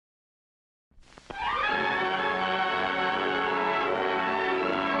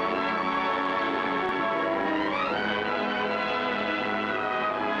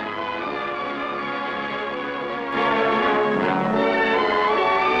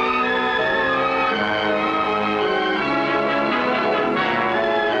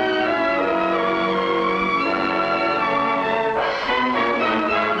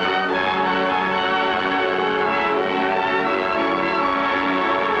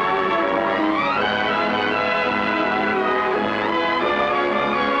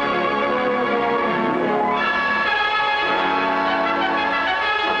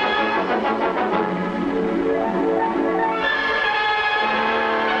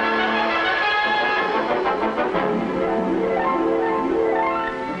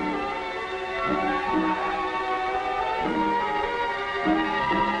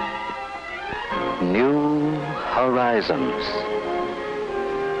horizons.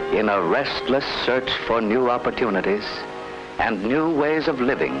 In a restless search for new opportunities and new ways of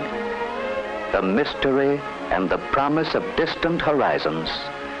living, the mystery and the promise of distant horizons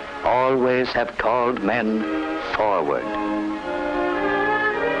always have called men forward.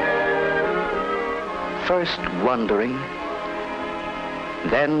 First wondering,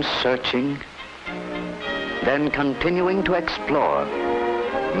 then searching, then continuing to explore,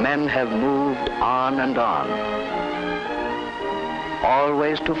 men have moved on and on,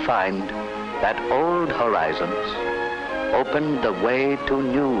 always to find that old horizons opened the way to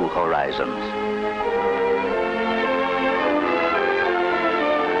new horizons.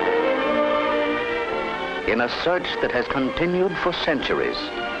 In a search that has continued for centuries,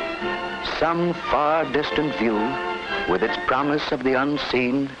 some far distant view with its promise of the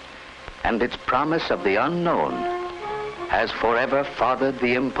unseen and its promise of the unknown has forever fathered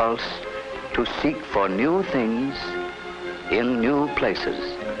the impulse to seek for new things in new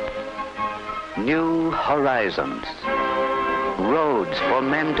places, new horizons, roads for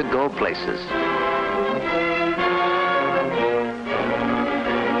men to go places.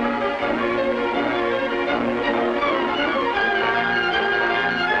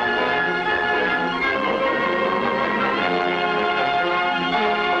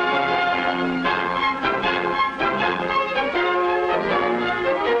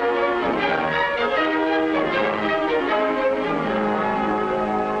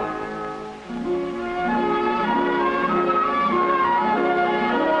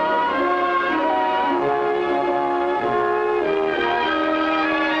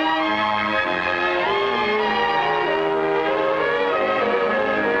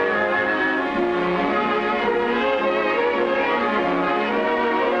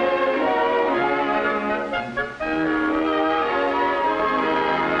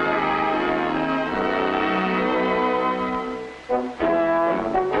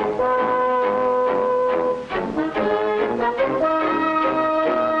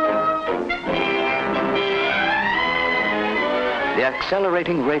 The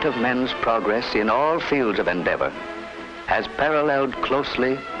accelerating rate of men's progress in all fields of endeavor has paralleled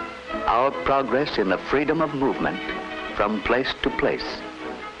closely our progress in the freedom of movement from place to place.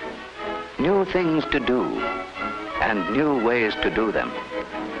 New things to do and new ways to do them.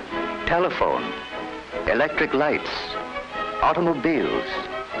 Telephone, electric lights, automobiles,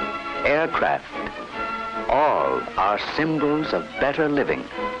 aircraft, all are symbols of better living.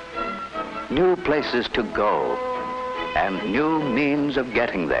 New places to go and new means of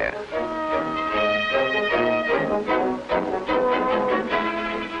getting there.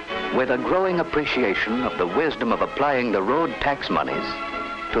 With a growing appreciation of the wisdom of applying the road tax monies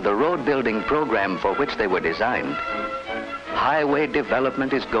to the road building program for which they were designed, highway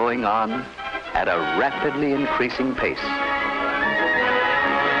development is going on at a rapidly increasing pace.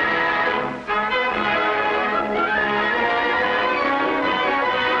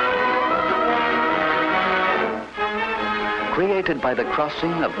 Created by the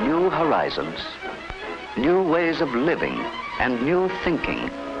crossing of new horizons, new ways of living and new thinking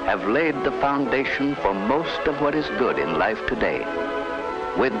have laid the foundation for most of what is good in life today,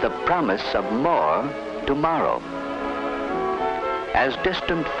 with the promise of more tomorrow. As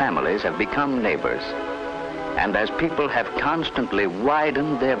distant families have become neighbors, and as people have constantly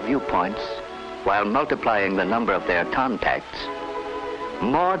widened their viewpoints while multiplying the number of their contacts,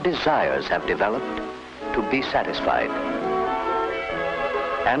 more desires have developed to be satisfied.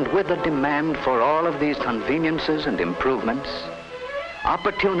 And with the demand for all of these conveniences and improvements,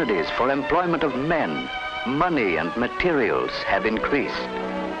 opportunities for employment of men, money, and materials have increased.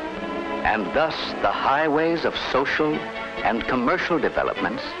 And thus the highways of social and commercial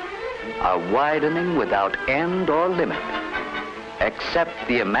developments are widening without end or limit, except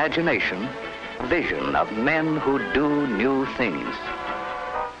the imagination, vision of men who do new things.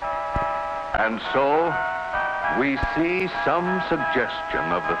 And so, we see some suggestion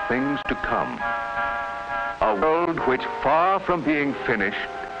of the things to come. A world which, far from being finished,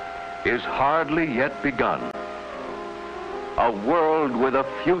 is hardly yet begun. A world with a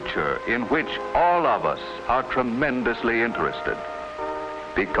future in which all of us are tremendously interested,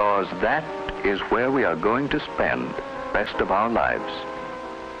 because that is where we are going to spend the rest of our lives.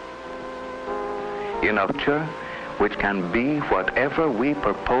 In a future which can be whatever we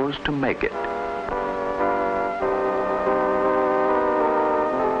propose to make it.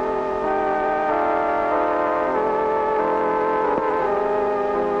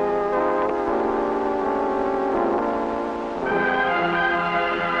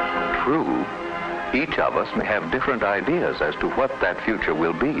 True, each of us may have different ideas as to what that future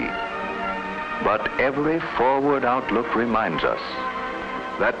will be. But every forward outlook reminds us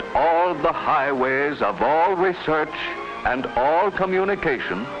that all the highways of all research and all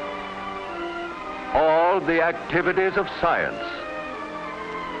communication, all the activities of science,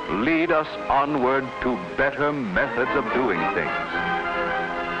 lead us onward to better methods of doing things,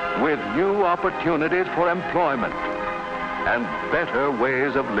 with new opportunities for employment and better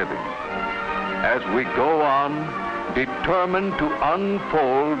ways of living, as we go on determined to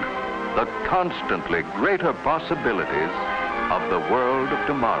unfold the constantly greater possibilities of the world of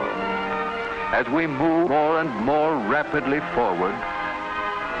tomorrow, as we move more and more rapidly forward,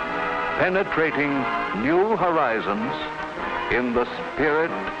 penetrating new horizons in the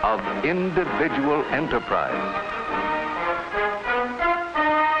spirit of individual enterprise.